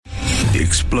the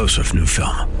explosive new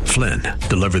film, Flynn,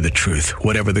 Deliver the Truth,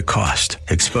 Whatever the Cost,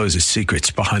 exposes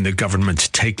secrets behind the government's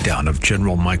takedown of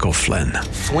General Michael Flynn.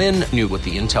 Flynn knew what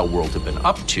the intel world had been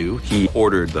up to. He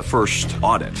ordered the first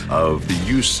audit of the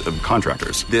use of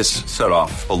contractors. This set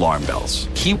off alarm bells.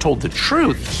 He told the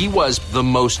truth. He was the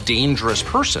most dangerous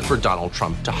person for Donald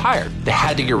Trump to hire. They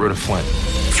had to get rid of Flynn.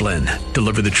 Flynn,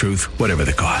 Deliver the Truth, Whatever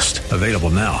the Cost. Available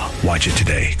now. Watch it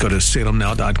today. Go to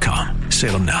salemnow.com.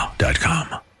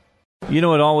 salemnow.com. You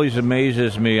know, it always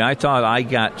amazes me. I thought I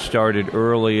got started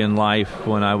early in life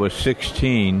when I was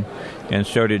 16 and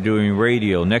started doing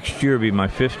radio. Next year will be my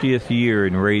 50th year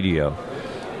in radio.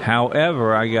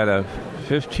 However, I got a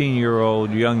 15-year-old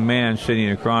young man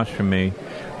sitting across from me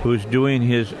who's doing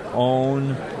his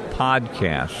own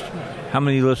podcast. How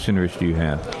many listeners do you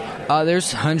have?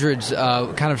 There's hundreds,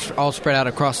 kind of all spread out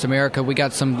across America. We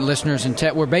got some listeners in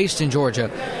We're based in Georgia.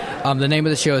 The name of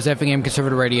the show is FMM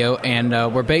Conservative Radio, and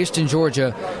we're based in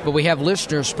Georgia, but we have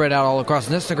listeners spread out all across.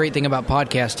 And that's the great thing about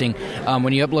podcasting.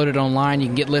 When you upload it online, you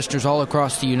can get listeners all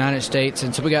across the United States.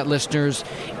 And so we got listeners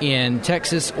in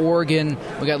Texas, Oregon.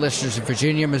 We got listeners in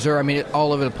Virginia, Missouri. I mean,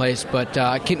 all over the place. But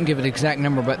I couldn't give an exact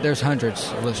number, but there's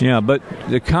hundreds of listeners. Yeah, but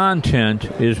the content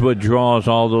is what draws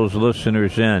all those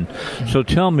listeners in. So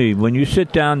tell me, when you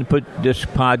sit down and put this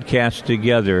podcast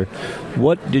together,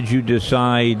 what did you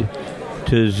decide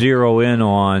to zero in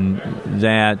on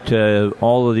that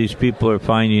all of these people are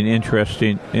finding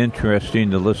interesting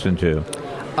to listen to?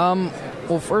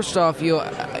 Well, first off, you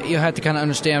have to kind of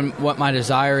understand what my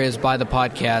desire is by the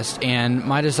podcast, and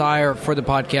my desire for the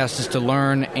podcast is to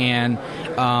learn. And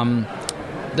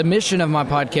the mission of my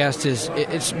podcast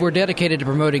is we're dedicated to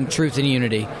promoting truth and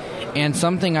unity. And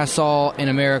something I saw in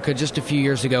America just a few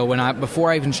years ago before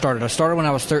I even started. I started when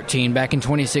I was 13, back in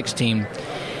 2016.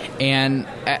 And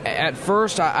at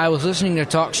first, I was listening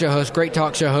to great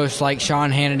talk show hosts like Sean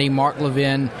Hannity, Mark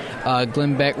Levin,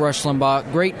 Glenn Beck, Rush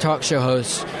Limbaugh, great talk show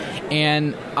hosts.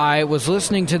 And I was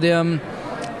listening to them,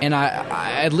 and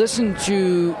I listened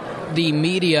to the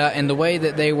media and the way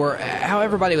that how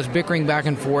everybody was bickering back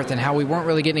and forth, and how we weren't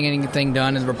really getting anything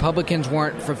done, and the Republicans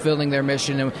weren't fulfilling their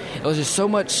mission. And it was just so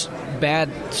much bad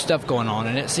stuff going on,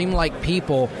 and it seemed like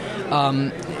people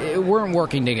weren't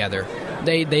working together.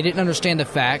 They didn't understand the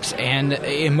facts, and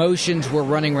emotions were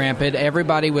running rampant.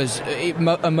 Everybody was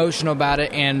emotional about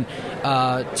it, and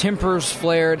tempers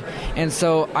flared. And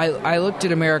so I looked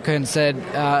at America and said,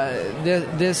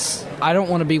 I don't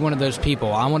want to be one of those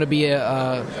people. I want to be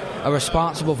a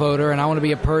responsible voter, and I want to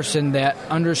be a person that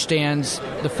understands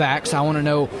the facts. I want to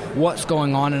know what's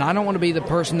going on, and I don't want to be the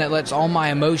person that lets all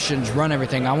my emotions run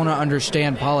everything. I want to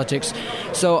understand politics.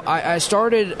 So I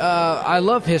started, I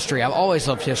love history. I've always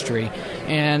loved history.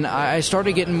 And I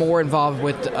started getting more involved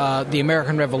with the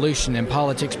American Revolution and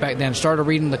politics back then. Started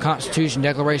reading the Constitution,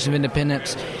 Declaration of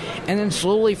Independence, and then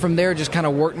slowly from there just kind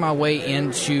of worked my way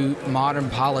into modern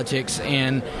politics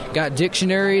and got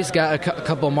dictionaries, got a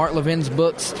couple of Mark Levin's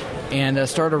books, and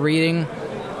started reading.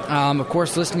 Of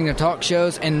course, listening to talk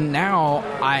shows, and now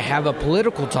I have a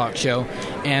political talk show,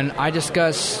 and I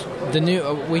discuss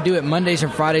we do it Mondays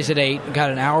and Fridays at 8,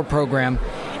 got an hour program,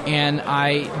 and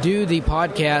I do the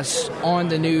podcast on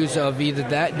the news of either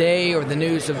that day or the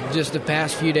news of just the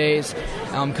past few days,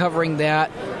 covering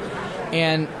that.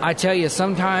 And I tell you,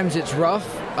 sometimes it's rough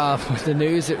with the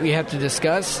news that we have to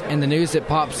discuss and the news that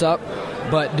pops up,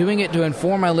 but doing it to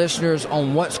inform my listeners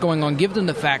on what's going on, give them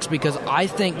the facts, because I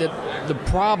think that the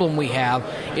problem we have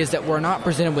is that we're not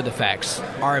presented with the facts.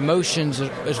 Our emotions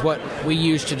is what we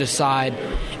use to decide,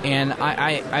 and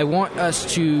I want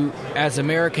us to, as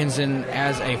Americans and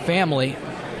as a family,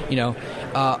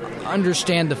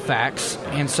 understand the facts,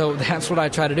 and so that's what I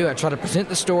try to do. I try to present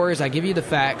the stories, I give you the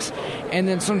facts, and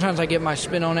then sometimes I get my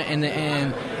spin on it,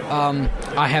 and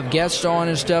I have guests on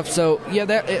and stuff. So yeah,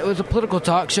 it was a political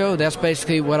talk show. That's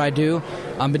basically what I do.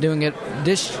 I've been doing it.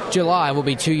 This July will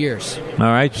be 2 years. All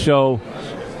right. So,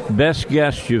 best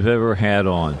guest you've ever had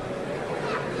on?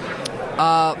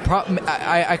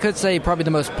 I could say probably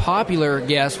the most popular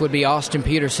guest would be Austin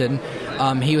Peterson.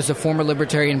 He was a former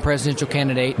Libertarian presidential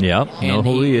candidate. Yep, know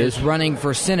who he is. Running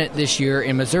for Senate this year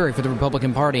in Missouri for the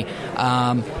Republican Party.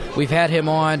 We've had him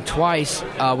on twice.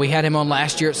 We had him on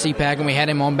last year at CPAC, and we had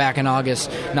him on back in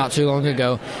August, not too long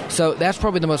ago. So that's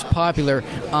probably the most popular.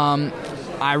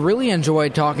 I really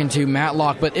enjoyed talking to Matt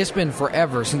Locke, but it's been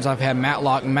forever since I've had Matt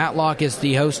Locke. Matt Locke is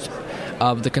the host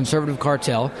of the Conservative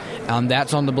Cartel.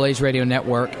 That's on the Blaze Radio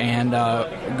Network, and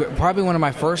probably one of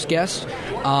my first guests.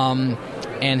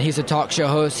 And he's a talk show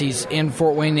host. He's in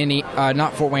Fort Wayne,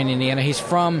 not Fort Wayne, Indiana. He's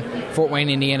from Fort Wayne,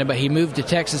 Indiana, but he moved to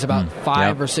Texas about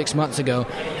 5 or 6 months ago.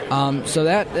 So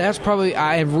that's probably,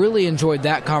 I have really enjoyed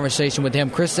that conversation with him.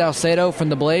 Chris Salcedo from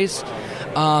The Blaze.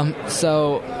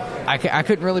 So I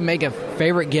couldn't really make a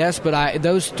favorite guest, but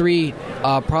those three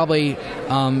probably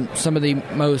some of the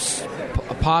most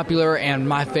popular and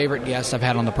my favorite guests I've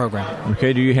had on the program.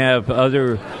 Okay, do you have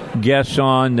other guests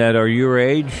on that are your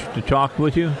age to talk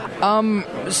with you?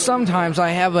 Sometimes I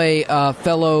have a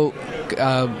fellow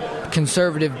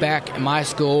conservative back in my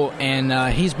school,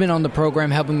 and he's been on the program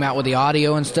helping me out with the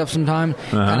audio and stuff sometimes,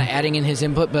 kind of adding in his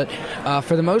input. But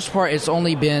for the most part, it's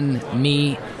only been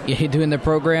me doing the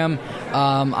program.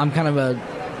 I'm kind of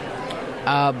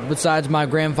besides my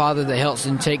grandfather that helps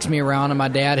and takes me around, and my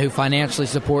dad who financially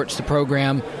supports the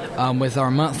program with our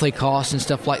monthly costs and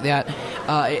stuff like that,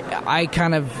 I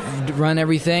kind of run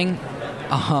everything.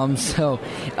 So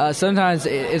sometimes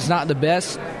it's not the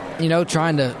best,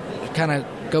 trying to kind of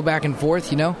go back and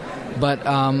forth, but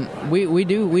we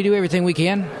do everything we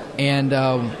can, and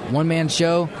one-man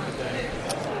show,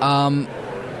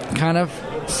 kind of.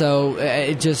 So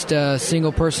it's just a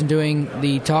single person doing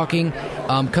the talking.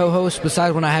 Co-host,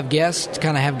 besides when I have guests,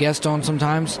 kind of have guests on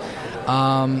sometimes.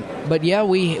 But yeah,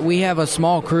 we have a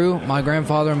small crew. My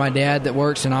grandfather and my dad that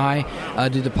works, and I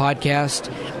do the podcast.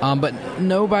 But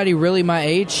nobody really my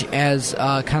age has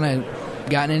kind of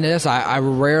gotten into this. I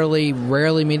rarely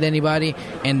meet anybody,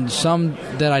 and some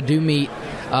that I do meet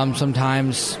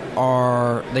sometimes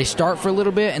they start for a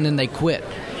little bit and then they quit.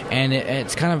 And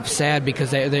it's kind of sad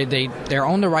because they're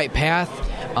on the right path.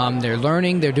 They're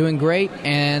learning. They're doing great.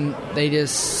 And they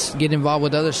just get involved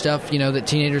with other stuff, that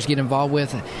teenagers get involved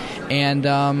with. And,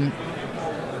 I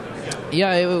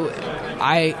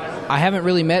haven't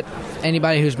really met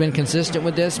anybody who's been consistent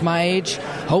with this my age.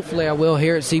 Hopefully I will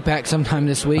here at CPAC sometime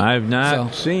this week. I've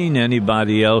not seen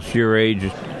anybody else your age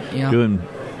doing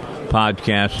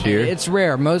podcasts here. It's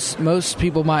rare. Most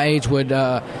people my age would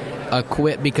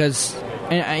quit because...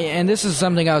 And this is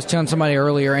something I was telling somebody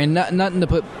earlier, and nothing to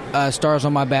put stars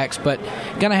on my backs, but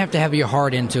gonna have to have your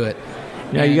heart into it.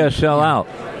 Yeah, you got to sell out.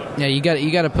 Yeah, you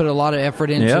got to put a lot of effort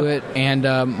into it, and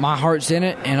my heart's in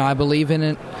it, and I believe in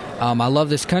it. I love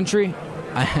this country,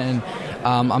 and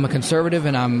I'm a conservative,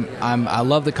 and I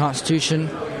love the Constitution,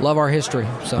 love our history.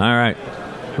 So all right,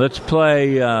 let's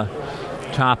play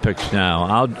topics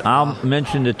now. I'll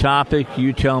mention the topic.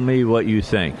 You tell me what you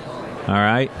think. All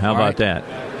right, how about that?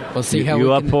 We'll see how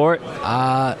you up for it?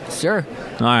 Sure.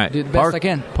 All right. Do the best I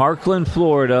can. Parkland,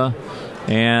 Florida,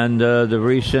 and the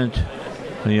recent,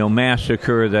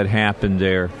 massacre that happened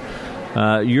there.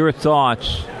 Your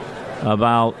thoughts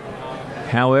about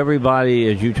how everybody,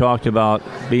 as you talked about,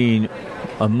 being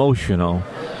emotional,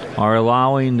 are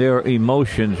allowing their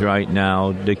emotions right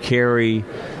now to carry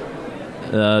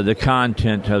the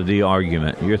content of the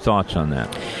argument. Your thoughts on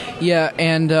that? Yeah,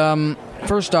 and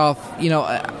first off,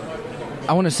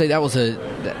 I want to say that was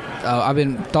I've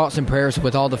been thoughts and prayers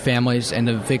with all the families and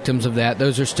the victims of that.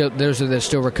 Those are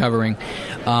still recovering.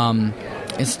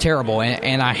 It's terrible,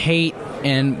 and I hate.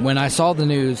 And when I saw the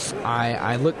news,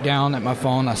 I looked down at my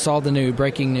phone. I saw the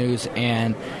breaking news,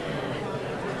 and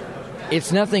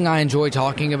it's nothing I enjoy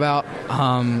talking about.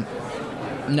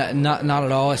 Not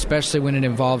at all, especially when it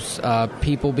involves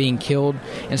people being killed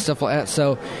and stuff like that.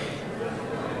 So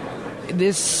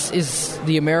this is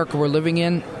the America we're living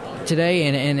in today,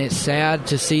 and it's sad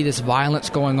to see this violence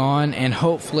going on, and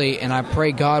hopefully, and I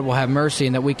pray God will have mercy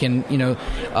and that we can,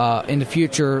 in the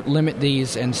future limit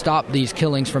these and stop these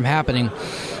killings from happening.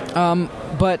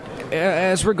 But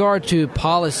as regard to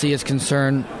policy is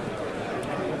concerned,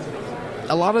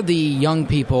 a lot of the young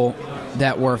people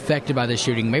that were affected by the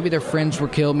shooting, maybe their friends were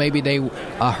killed, maybe they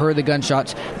heard the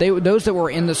gunshots, those that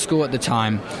were in the school at the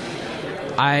time,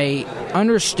 I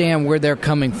understand where they're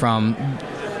coming from.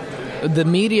 The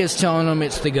media is telling them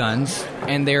it's the guns,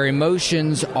 and their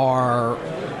emotions are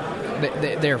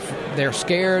they're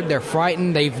scared, they're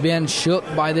frightened, they've been shook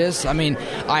by this. I mean,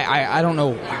 I don't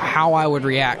know how I would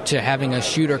react to having a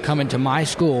shooter come into my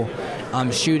school,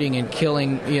 shooting and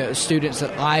killing students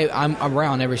that I'm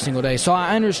around every single day. So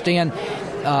I understand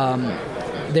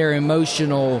their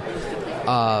emotional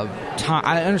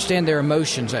I understand their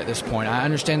emotions at this point. I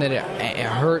understand that it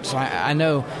hurts. I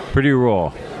know. Pretty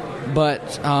raw.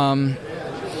 But, I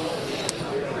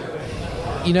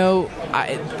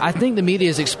think the media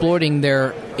is exploiting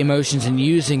their emotions and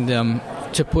using them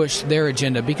to push their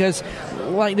agenda. Because,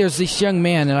 there's this young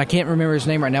man, and I can't remember his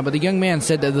name right now, but the young man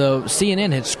said that the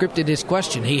CNN had scripted his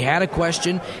question. He had a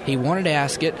question. He wanted to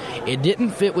ask it. It didn't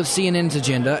fit with CNN's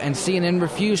agenda, and CNN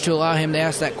refused to allow him to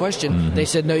ask that question. Mm-hmm. They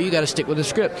said, no, you got to stick with the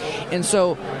script. And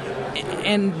so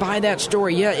And by that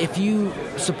story, if you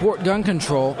support gun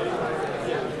control,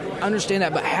 understand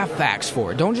that, but have facts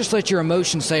for it. Don't just let your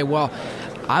emotions say, well,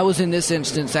 I was in this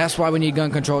instance, that's why we need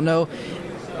gun control. No,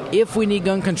 if we need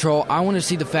gun control, I want to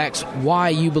see the facts why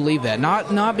you believe that.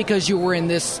 Not because you were in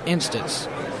this instance,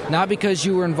 not because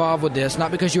you were involved with this,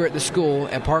 not because you were at the school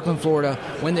at Parkland, Florida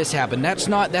when this happened. That's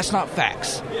not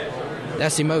facts.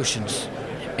 That's emotions.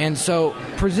 And so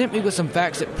present me with some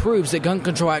facts that proves that gun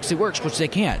control actually works, which they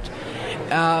can't.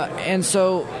 And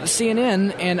so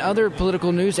CNN and other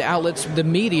political news outlets, the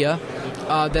media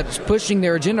that's pushing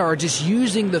their agenda, are just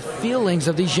using the feelings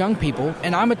of these young people.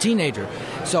 And I'm a teenager,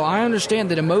 so I understand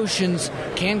that emotions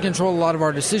can control a lot of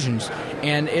our decisions.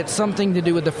 And it's something to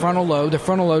do with the frontal lobe. The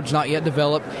frontal lobe's not yet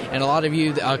developed, and a lot of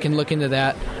you can look into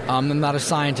that. I'm not a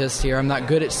scientist here. I'm not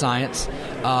good at science.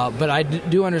 But I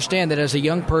do understand that as a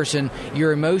young person,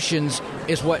 your emotions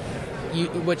is what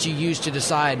you use to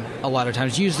decide a lot of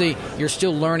times. Usually you're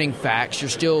still learning facts. You're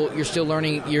still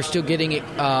learning. You're still getting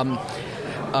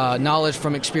knowledge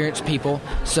from experienced people.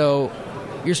 So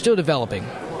you're still developing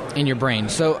in your brain.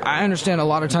 So I understand a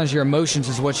lot of times your emotions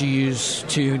is what you use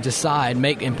to decide,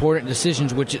 make important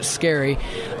decisions, which is scary.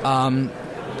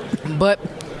 But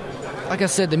like I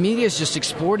said, the media is just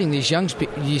exploiting these young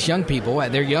people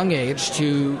at their young age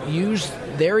to use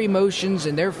their emotions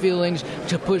and their feelings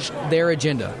to push their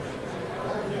agenda.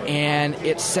 And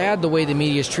it's sad the way the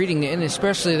media is treating it, and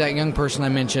especially that young person I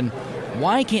mentioned.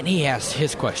 Why can't he ask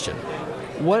his question?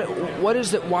 What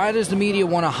is that? Why does the media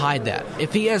want to hide that?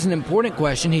 If he has an important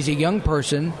question, he's a young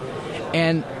person,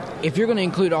 and if you're going to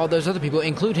include all those other people,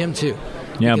 include him too.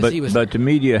 Yeah, but the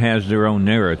media has their own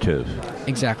narrative.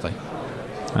 Exactly.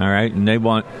 All right, and they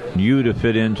want you to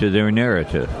fit into their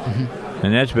narrative. Mm-hmm.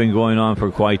 And that's been going on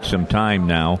for quite some time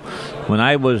now. When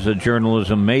I was a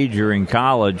journalism major in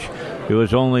college,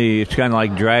 it's kind of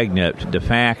like Dragnet, the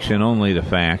facts and only the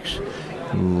facts.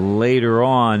 Later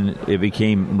on, it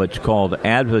became what's called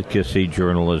advocacy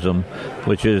journalism,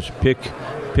 which is pick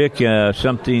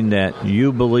something that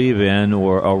you believe in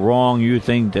or a wrong you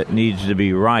think that needs to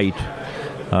be right,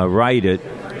 write it,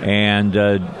 and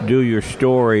do your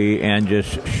story and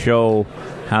just show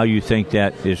how you think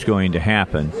that is going to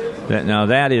happen. Now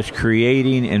that is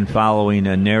creating and following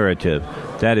a narrative.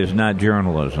 That is not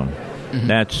journalism. Mm-hmm.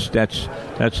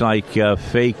 That's like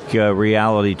fake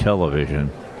reality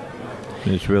television.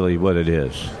 It's really what it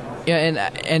is. Yeah,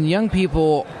 and young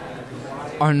people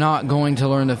are not going to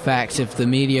learn the facts if the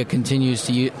media continues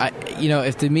to use.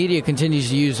 If the media continues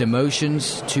to use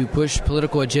emotions to push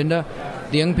political agenda,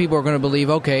 the young people are going to believe,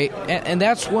 okay, and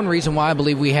that's one reason why I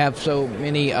believe we have so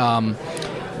many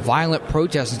violent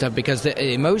protests and stuff, because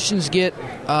the emotions get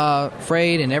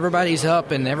frayed and everybody's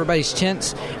up and everybody's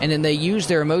tense, and then they use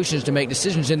their emotions to make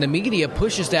decisions, and the media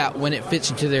pushes that when it fits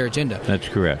into their agenda. That's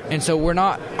correct. And so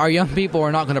our young people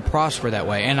are not going to prosper that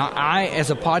way. And I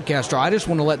as a podcaster, I just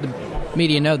want to let the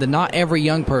media know that not every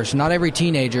young person, not every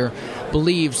teenager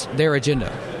believes their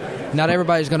agenda. Not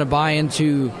everybody's going to buy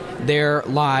into their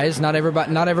lies. Not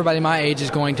everybody my age is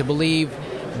going to believe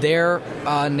their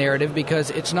narrative,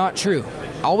 because it's not true.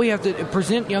 All we have to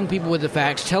present young people with the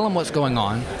facts, tell them what's going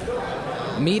on.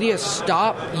 Media,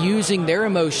 stop using their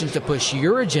emotions to push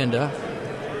your agenda,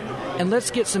 and let's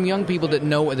get some young people that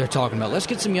know what they're talking about. Let's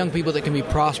get some young people that can be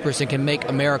prosperous and can make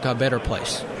America a better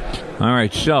place. All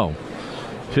right, so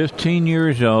 15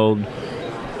 years old,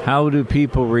 how do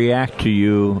people react to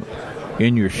you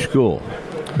in your school?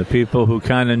 The people who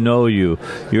kind of know you.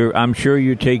 I'm sure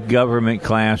you take government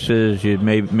classes.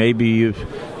 Maybe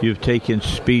you've taken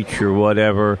speech or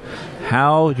whatever.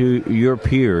 How do your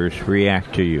peers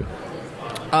react to you?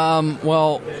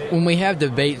 Well, when we have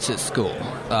debates at school,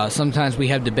 sometimes we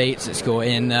have debates at school,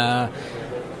 and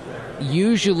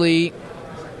usually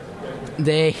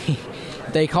they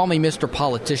call me Mr.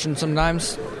 Politician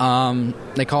sometimes. When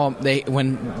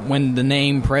the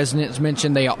name president is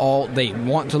mentioned, they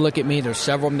want to look at me. There's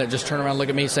several of them that just turn around and look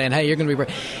at me saying, hey, you're going to be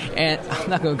president. And I'm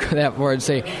not going to go that far and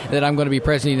say that I'm going to be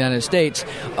president of the United States.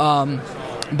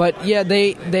 But yeah,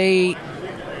 they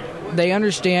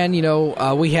understand,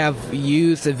 we have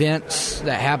youth events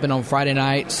that happen on Friday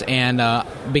nights, and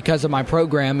because of my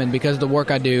program and because of the work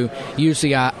I do,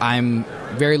 usually I'm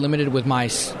very limited with my,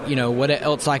 what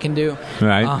else I can do.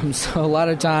 Right. So a lot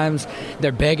of times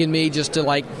they're begging me just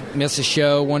to miss a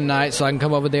show one night so I can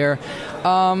come over there.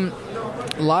 A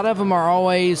lot of them are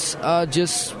always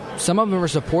some of them are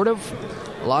supportive.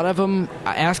 A lot of them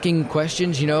asking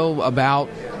questions, about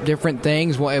different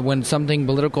things. When something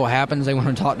political happens, they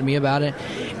want to talk to me about it.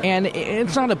 And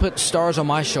it's not to put stars on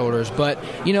my shoulders, but,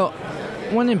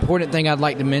 one important thing I'd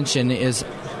like to mention is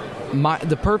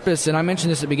the purpose, and I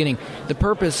mentioned this at the beginning, the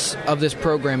purpose of this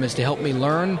program is to help me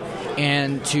learn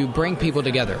and to bring people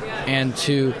together and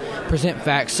to present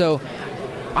facts. So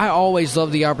I always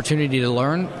love the opportunity to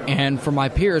learn, and for my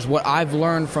peers, what I've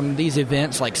learned from these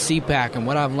events like CPAC and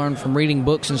what I've learned from reading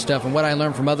books and stuff and what I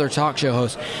learned from other talk show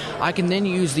hosts, I can then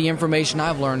use the information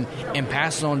I've learned and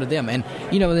pass it on to them. And,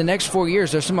 in the next 4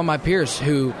 years, there's some of my peers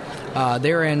who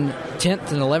they're in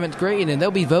 10th and 11th grade, and they'll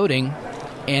be voting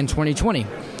in 2020.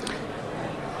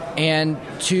 And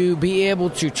to be able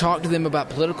to talk to them about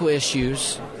political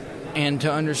issues and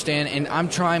to understand, and I'm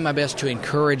trying my best to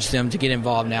encourage them to get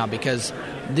involved now, because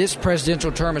this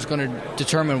presidential term is going to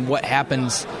determine what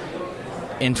happens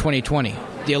in 2020.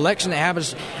 The election that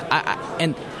happens,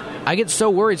 I get so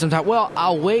worried sometimes. Well,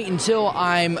 I'll wait until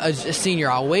I'm a senior.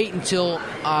 I'll wait until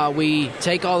we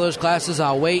take all those classes.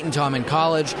 I'll wait until I'm in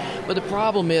college. But the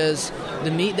problem is,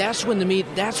 that's when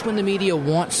the media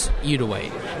wants you to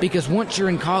wait, because once you're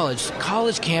in college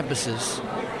campuses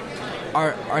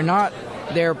are not.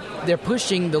 They're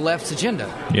pushing the left's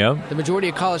agenda. Yeah. The majority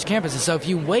of college campuses. So if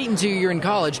you wait until you're in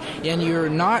college and you're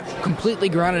not completely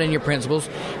grounded in your principles,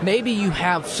 maybe you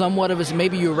have somewhat of a,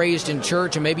 maybe you were raised in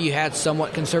church, and maybe you had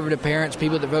somewhat conservative parents,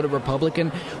 people that voted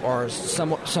Republican or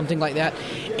something like that,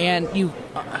 and you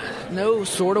know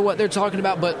sort of what they're talking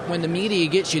about. But when the media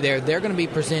gets you there, they're going to be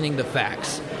presenting the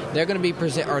facts. They're going to be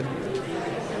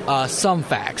some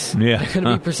facts. Yeah. They're going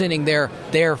to be presenting their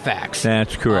facts.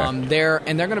 That's correct. They're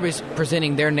going to be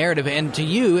presenting their narrative, and to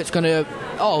you, it's going to,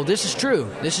 this is true.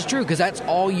 This is true, because that's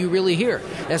all you really hear.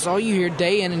 That's all you hear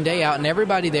day in and day out, and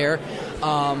everybody there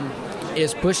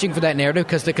is pushing for that narrative,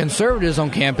 because the conservatives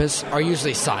on campus are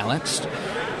usually silenced,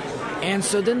 and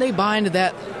so then they buy into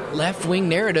that left-wing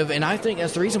narrative, and I think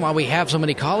that's the reason why we have so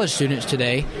many college students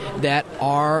today that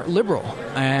are liberal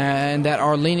and that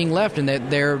are leaning left, and that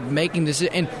they're making this.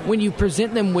 And when you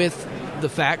present them with the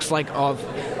facts like of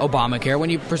Obamacare, when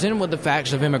you present them with the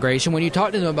facts of immigration, when you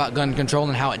talk to them about gun control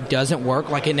and how it doesn't work,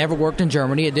 like it never worked in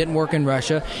Germany, it didn't work in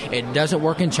Russia, it doesn't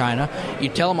work in China, you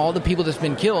tell them all the people that's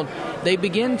been killed, they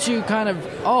begin to kind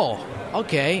of,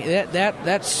 okay,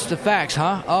 that's the facts,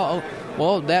 huh? Oh,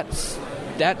 well,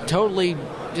 that totally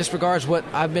disregards what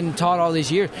I've been taught all these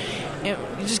years. And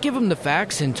you just give them the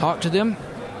facts and talk to them,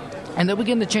 and they'll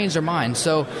begin to change their mind.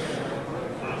 So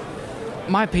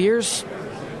my peers,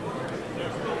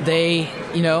 they,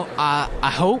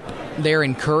 I hope they're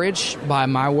encouraged by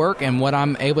my work and what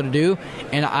I'm able to do.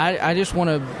 And I just want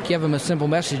to give them a simple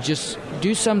message. Just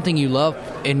do something you love,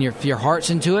 and if your heart's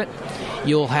into it,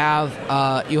 you'll have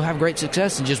great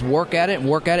success, and just work at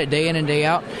it day in and day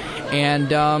out,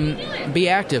 and be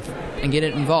active and get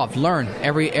it involved. Learn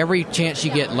every chance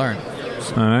you get. Learn.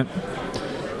 All right.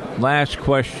 Last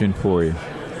question for you: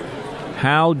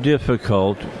 how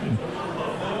difficult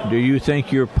do you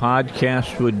think your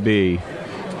podcast would be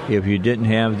if you didn't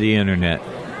have the internet?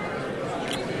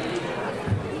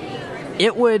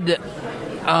 It would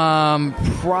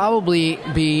probably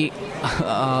be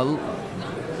a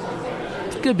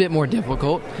good bit more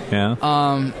difficult. Yeah.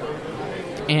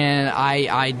 And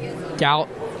I doubt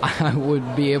I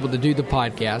would be able to do the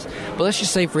podcast. But let's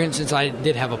just say, for instance, I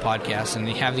did have a podcast and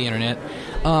have the internet.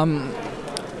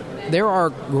 There are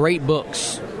great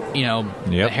books.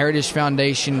 The Heritage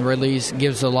Foundation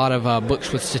gives a lot of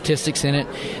books with statistics in it.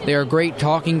 There are great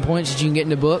talking points that you can get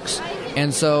into books.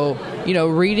 And so,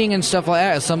 reading and stuff like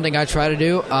that is something I try to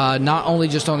do, not only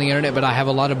just on the internet, but I have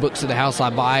a lot of books at the house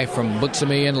I buy from Books A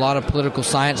Million, a lot of political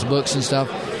science books and stuff.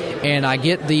 And I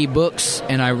get the books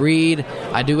and I read.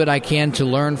 I do what I can to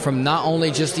learn from not only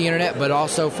just the internet, but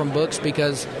also from books,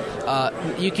 because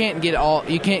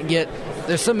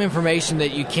there's some information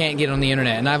that you can't get on the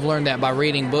internet. And I've learned that by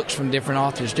reading books from different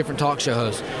authors, different talk show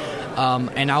hosts.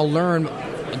 And I'll learn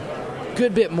a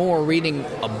good bit more reading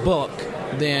a book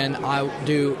than I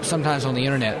do sometimes on the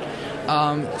internet.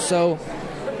 So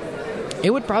it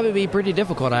would probably be pretty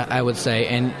difficult, I would say.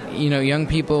 And, young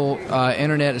people,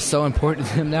 internet is so important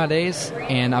to them nowadays.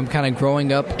 And I'm kind of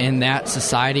growing up in that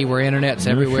society where internet's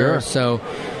everywhere. Sure. So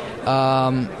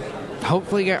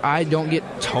hopefully I don't get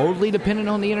totally dependent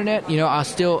on the internet. I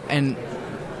still, and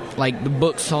like the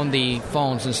books on the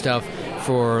phones and stuff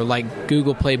for like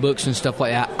Google Play Books and stuff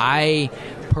like that, I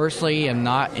personally am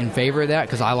not in favor of that,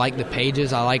 because I like the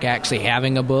pages. I like actually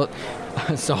having a book.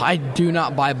 So I do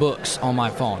not buy books on my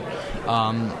phone.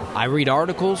 I read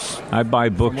articles. I buy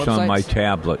books on my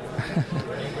tablet.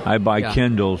 I buy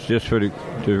Kindles just for the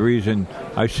reason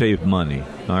I save money.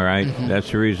 All right? Mm-hmm.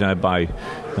 That's the reason I buy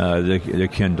the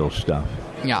Kindle stuff.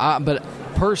 Yeah, but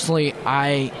personally,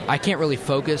 I can't really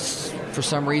focus for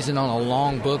some reason on a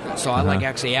long book, so I like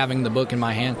actually having the book in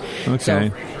my hand.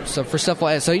 Okay. So for stuff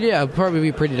like that, so yeah, it'd probably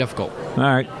be pretty difficult. All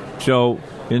right. So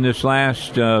in this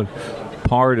last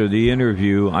part of the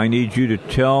interview, I need you to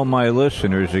tell my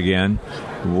listeners again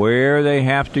where they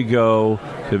have to go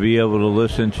to be able to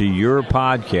listen to your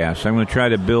podcast. I'm going to try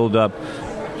to build up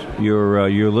your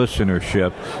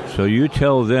listenership. So you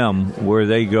tell them where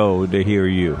they go to hear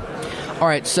you. All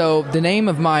right. So the name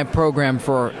of my program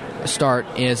for a start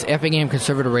is Effingham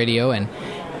Conservative Radio, and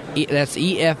that's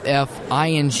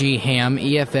EFFING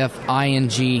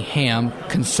Ham,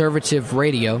 Conservative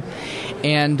Radio.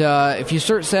 And if you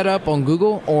search that up on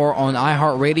Google or on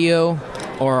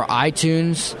iHeartRadio or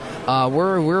iTunes,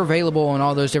 we're available on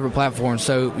all those different platforms.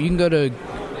 So you can go to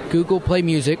Google Play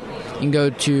Music, you can go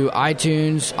to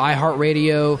iTunes,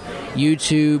 iHeartRadio,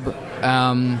 YouTube,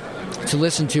 to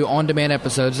listen to on-demand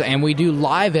episodes, and we do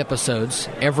live episodes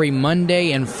every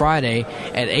Monday and Friday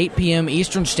at 8 p.m.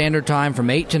 Eastern Standard Time from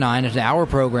 8 to 9. It's an hour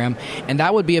program, and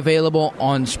that would be available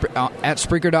on at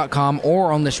Spreaker.com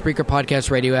or on the Spreaker Podcast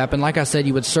Radio app. And like I said,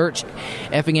 you would search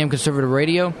Effingham Conservative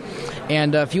Radio.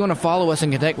 And if you want to follow us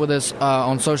and connect with us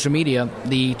on social media,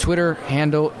 the Twitter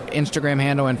handle, Instagram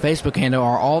handle, and Facebook handle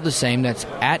are all the same. That's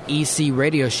at EC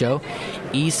Radio Show,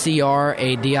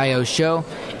 ECRADIO Show.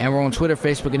 And we're on Twitter,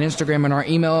 Facebook, and Instagram. And our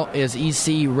email is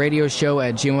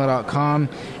ecradioshow@gmail.com,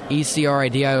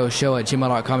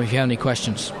 ECRADIOshow@gmail.com if you have any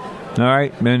questions. All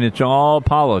right. And it's all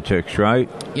politics, right?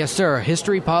 Yes, sir.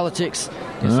 History, politics.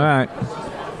 Yes, all sir. right.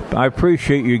 I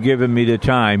appreciate you giving me the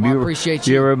time. I appreciate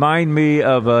you. You remind me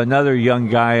of another young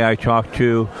guy I talked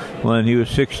to when he was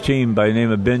 16 by the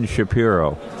name of Ben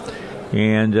Shapiro.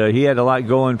 And he had a lot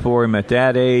going for him at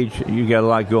that age. You got a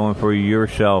lot going for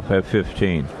yourself at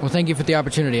 15. Well, thank you for the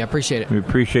opportunity. I appreciate it. We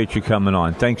appreciate you coming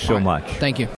on. Thanks so much.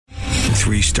 Thank you.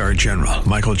 3-star General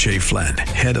Michael J. Flynn,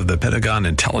 head of the Pentagon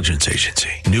Intelligence Agency,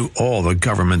 knew all the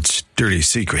government's dirty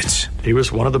secrets. He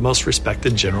was one of the most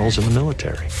respected generals in the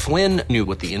military. Flynn knew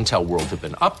what the intel world had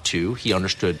been up to. He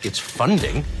understood its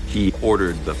funding. He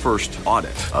ordered the first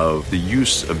audit of the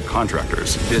use of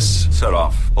contractors. This set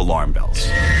off alarm bells.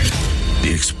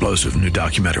 The explosive new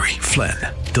documentary, Flynn,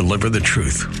 Deliver the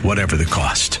Truth, Whatever the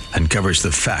Cost, uncovers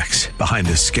the facts behind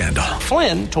this scandal.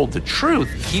 Flynn told the truth.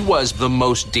 He was the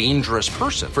most dangerous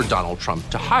person for Donald Trump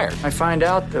to hire. I find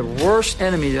out the worst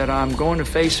enemy that I'm going to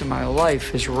face in my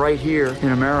life is right here in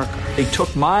America. They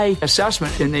took my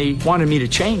assessment and they wanted me to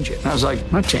change it. And I was like,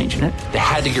 I'm not changing it. They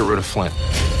had to get rid of Flynn.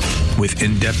 With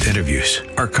in-depth interviews,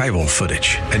 archival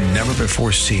footage, and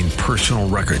never-before-seen personal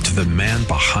records of the man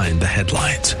behind the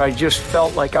headlines. I just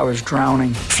felt like I was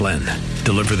drowning. Flynn,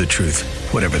 Deliver the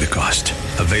Truth, Whatever the Cost.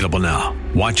 Available now.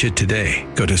 Watch it today.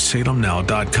 Go to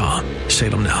salemnow.com.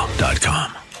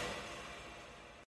 salemnow.com.